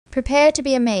Prepare to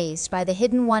be amazed by the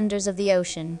hidden wonders of the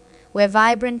ocean, where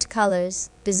vibrant colors,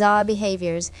 bizarre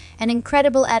behaviors, and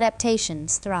incredible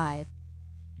adaptations thrive.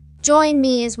 Join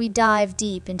me as we dive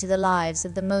deep into the lives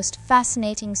of the most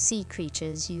fascinating sea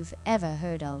creatures you've ever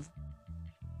heard of.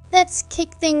 Let's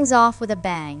kick things off with a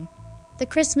bang. The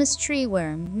Christmas tree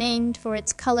worm, named for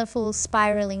its colorful,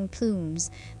 spiraling plumes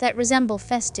that resemble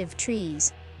festive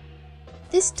trees.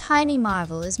 This tiny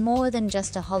marvel is more than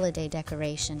just a holiday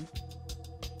decoration.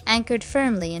 Anchored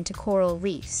firmly into coral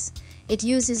reefs, it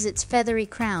uses its feathery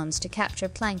crowns to capture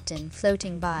plankton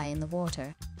floating by in the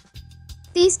water.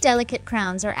 These delicate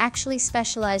crowns are actually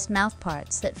specialized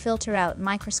mouthparts that filter out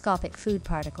microscopic food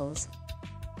particles.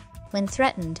 When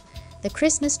threatened, the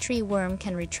Christmas tree worm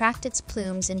can retract its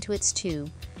plumes into its tube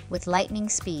with lightning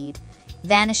speed,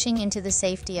 vanishing into the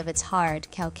safety of its hard,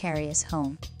 calcareous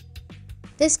home.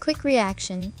 This quick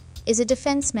reaction is a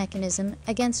defense mechanism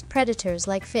against predators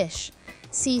like fish,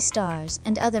 sea stars,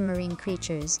 and other marine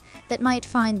creatures that might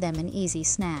find them an easy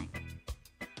snack.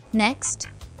 Next,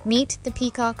 meet the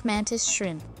Peacock Mantis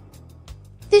Shrimp.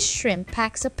 This shrimp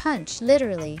packs a punch,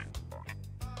 literally.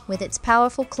 With its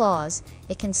powerful claws,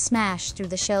 it can smash through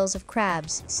the shells of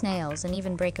crabs, snails, and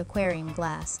even break aquarium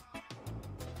glass.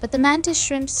 But the mantis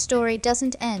shrimp's story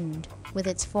doesn't end with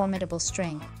its formidable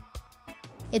strength.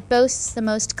 It boasts the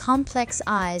most complex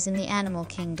eyes in the animal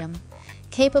kingdom,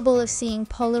 capable of seeing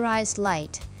polarized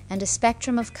light and a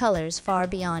spectrum of colors far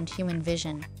beyond human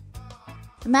vision.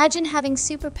 Imagine having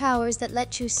superpowers that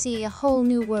let you see a whole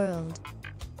new world.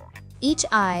 Each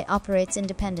eye operates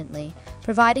independently,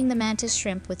 providing the mantis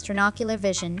shrimp with trinocular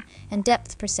vision and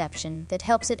depth perception that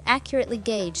helps it accurately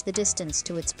gauge the distance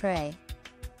to its prey.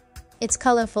 Its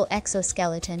colorful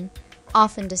exoskeleton,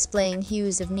 often displaying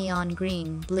hues of neon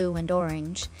green, blue, and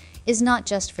orange, is not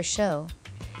just for show.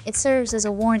 It serves as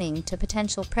a warning to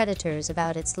potential predators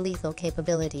about its lethal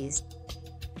capabilities.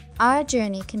 Our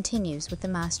journey continues with the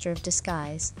master of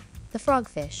disguise, the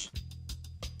frogfish.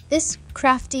 This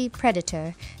crafty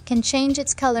predator can change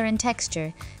its color and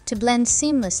texture to blend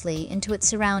seamlessly into its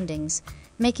surroundings,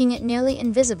 making it nearly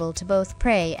invisible to both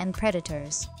prey and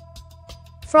predators.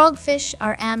 Frogfish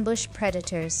are ambush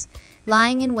predators,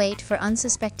 lying in wait for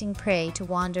unsuspecting prey to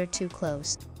wander too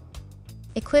close.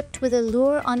 Equipped with a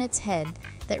lure on its head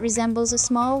that resembles a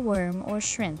small worm or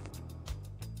shrimp,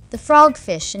 the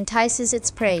frogfish entices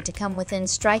its prey to come within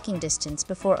striking distance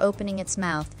before opening its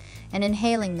mouth and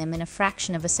inhaling them in a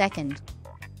fraction of a second.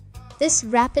 This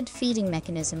rapid feeding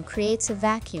mechanism creates a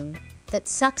vacuum that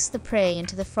sucks the prey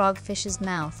into the frogfish's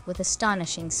mouth with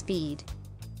astonishing speed.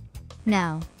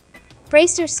 Now,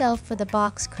 brace yourself for the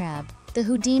box crab, the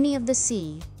Houdini of the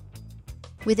sea.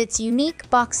 With its unique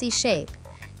boxy shape,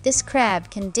 this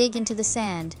crab can dig into the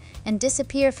sand and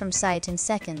disappear from sight in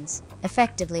seconds,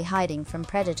 effectively hiding from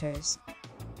predators.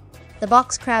 The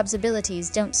box crab's abilities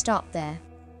don't stop there.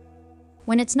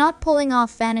 When it's not pulling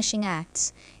off vanishing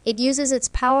acts, it uses its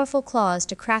powerful claws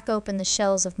to crack open the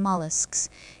shells of mollusks,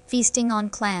 feasting on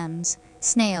clams,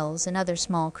 snails, and other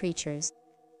small creatures.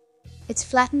 Its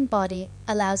flattened body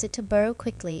allows it to burrow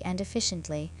quickly and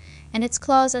efficiently, and its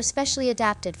claws are specially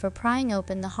adapted for prying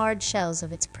open the hard shells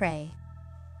of its prey.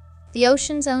 The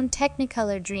ocean's own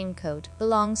technicolor dreamcoat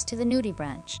belongs to the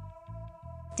nudibranch.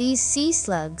 These sea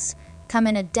slugs come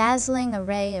in a dazzling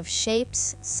array of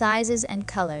shapes, sizes, and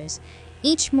colors,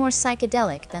 each more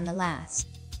psychedelic than the last.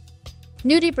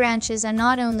 Nudibranches are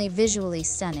not only visually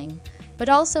stunning, but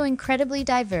also incredibly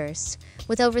diverse,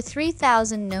 with over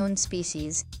 3,000 known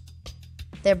species.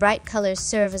 Their bright colors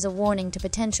serve as a warning to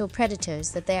potential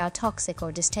predators that they are toxic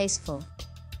or distasteful.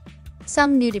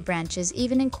 Some nudibranches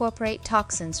even incorporate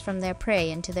toxins from their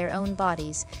prey into their own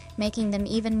bodies, making them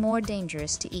even more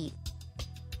dangerous to eat.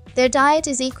 Their diet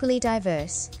is equally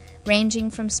diverse, ranging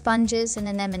from sponges and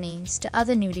anemones to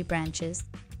other nudibranches.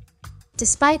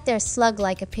 Despite their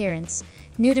slug-like appearance,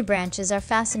 nudibranches are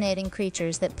fascinating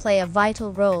creatures that play a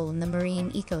vital role in the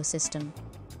marine ecosystem.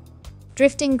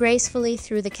 Drifting gracefully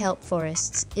through the kelp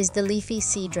forests is the Leafy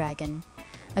Sea Dragon,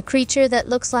 a creature that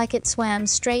looks like it swam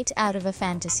straight out of a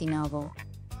fantasy novel.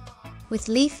 With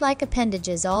leaf-like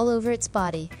appendages all over its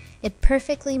body, it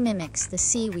perfectly mimics the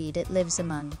seaweed it lives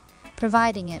among,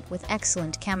 providing it with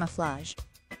excellent camouflage.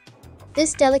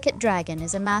 This delicate dragon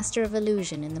is a master of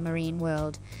illusion in the marine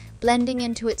world, blending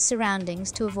into its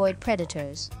surroundings to avoid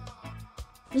predators.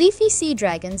 Leafy sea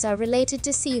dragons are related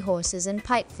to seahorses and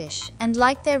pipefish, and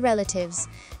like their relatives,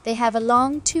 they have a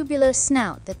long tubular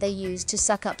snout that they use to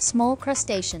suck up small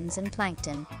crustaceans and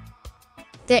plankton.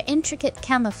 Their intricate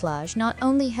camouflage not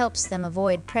only helps them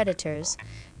avoid predators,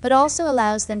 but also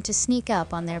allows them to sneak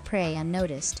up on their prey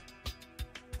unnoticed.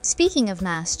 Speaking of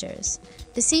masters,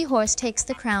 The seahorse takes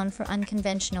the crown for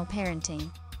unconventional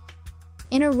parenting.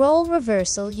 In a role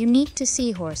reversal unique to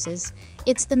seahorses,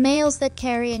 it's the males that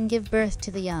carry and give birth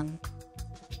to the young.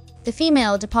 The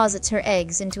female deposits her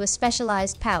eggs into a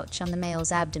specialized pouch on the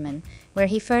male's abdomen, where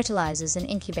he fertilizes and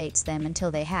incubates them until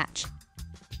they hatch.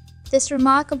 This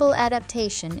remarkable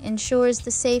adaptation ensures the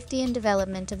safety and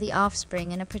development of the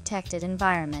offspring in a protected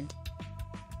environment.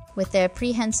 With their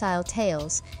prehensile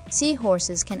tails,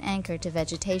 seahorses can anchor to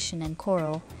vegetation and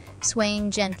coral,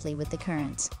 swaying gently with the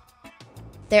currents.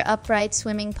 Their upright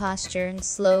swimming posture and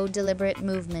slow, deliberate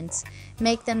movements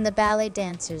make them the ballet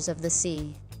dancers of the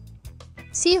sea.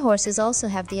 Seahorses also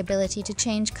have the ability to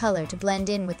change color to blend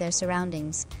in with their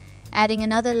surroundings, adding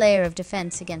another layer of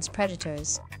defense against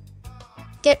predators.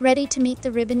 Get ready to meet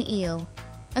the ribbon eel,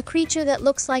 a creature that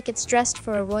looks like it's dressed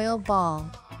for a royal ball.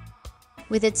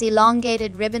 With its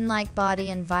elongated ribbon-like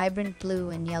body and vibrant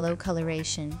blue and yellow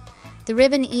coloration, the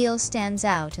ribbon eel stands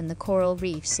out in the coral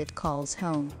reefs it calls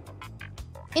home.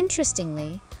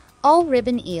 Interestingly, all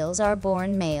ribbon eels are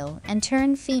born male and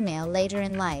turn female later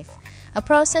in life, a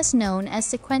process known as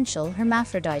sequential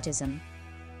hermaphroditism.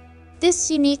 This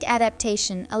unique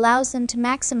adaptation allows them to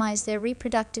maximize their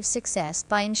reproductive success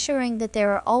by ensuring that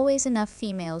there are always enough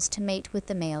females to mate with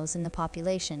the males in the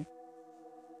population.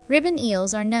 Ribbon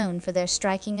eels are known for their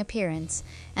striking appearance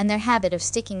and their habit of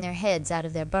sticking their heads out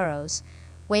of their burrows,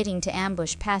 waiting to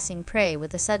ambush passing prey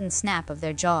with a sudden snap of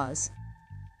their jaws.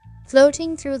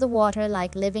 Floating through the water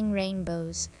like living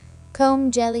rainbows, comb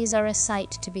jellies are a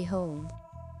sight to behold.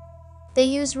 They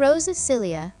use rows of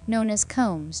cilia, known as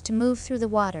combs, to move through the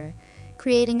water,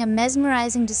 creating a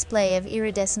mesmerizing display of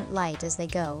iridescent light as they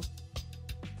go.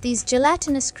 These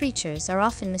gelatinous creatures are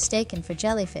often mistaken for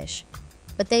jellyfish,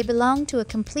 but they belong to a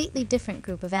completely different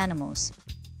group of animals.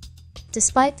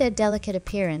 Despite their delicate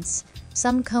appearance,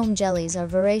 some comb jellies are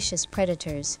voracious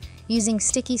predators, using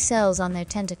sticky cells on their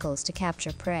tentacles to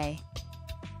capture prey.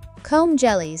 Comb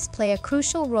jellies play a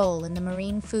crucial role in the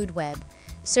marine food web,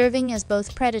 serving as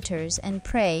both predators and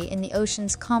prey in the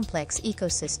ocean's complex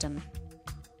ecosystem.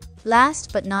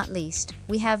 Last but not least,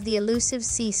 we have the elusive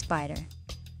sea spider.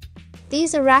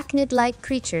 These arachnid-like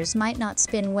creatures might not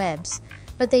spin webs,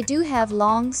 but they do have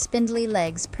long, spindly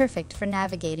legs perfect for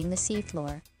navigating the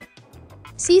seafloor.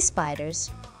 Sea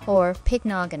spiders, or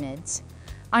pycnogonids,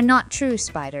 are not true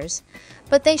spiders,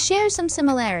 but they share some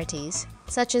similarities,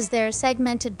 such as their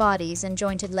segmented bodies and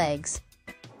jointed legs.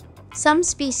 Some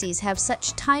species have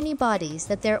such tiny bodies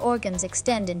that their organs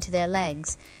extend into their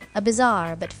legs, a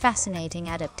bizarre but fascinating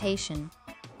adaptation.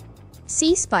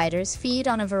 Sea spiders feed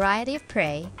on a variety of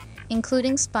prey,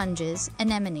 including sponges,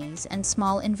 anemones, and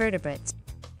small invertebrates.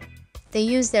 They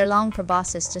use their long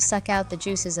proboscis to suck out the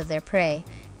juices of their prey,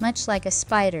 much like a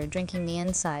spider drinking the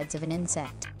insides of an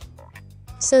insect.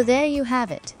 So there you have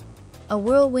it, a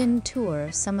whirlwind tour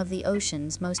of some of the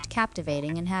ocean's most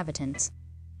captivating inhabitants.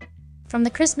 From the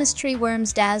Christmas tree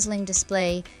worm's dazzling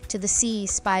display to the sea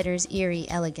spider's eerie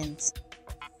elegance.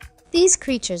 These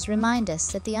creatures remind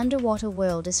us that the underwater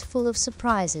world is full of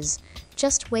surprises,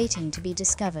 just waiting to be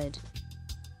discovered.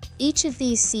 Each of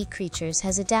these sea creatures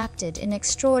has adapted in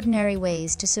extraordinary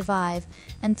ways to survive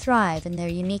and thrive in their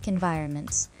unique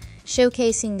environments,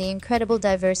 showcasing the incredible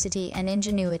diversity and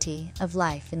ingenuity of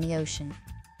life in the ocean.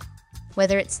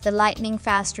 Whether it's the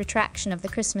lightning-fast retraction of the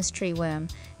Christmas tree worm,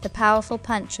 the powerful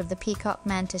punch of the Peacock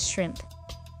Mantis Shrimp,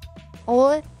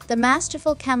 or the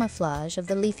masterful camouflage of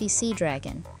the Leafy Sea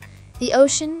Dragon, the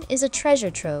ocean is a treasure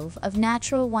trove of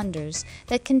natural wonders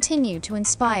that continue to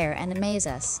inspire and amaze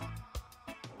us.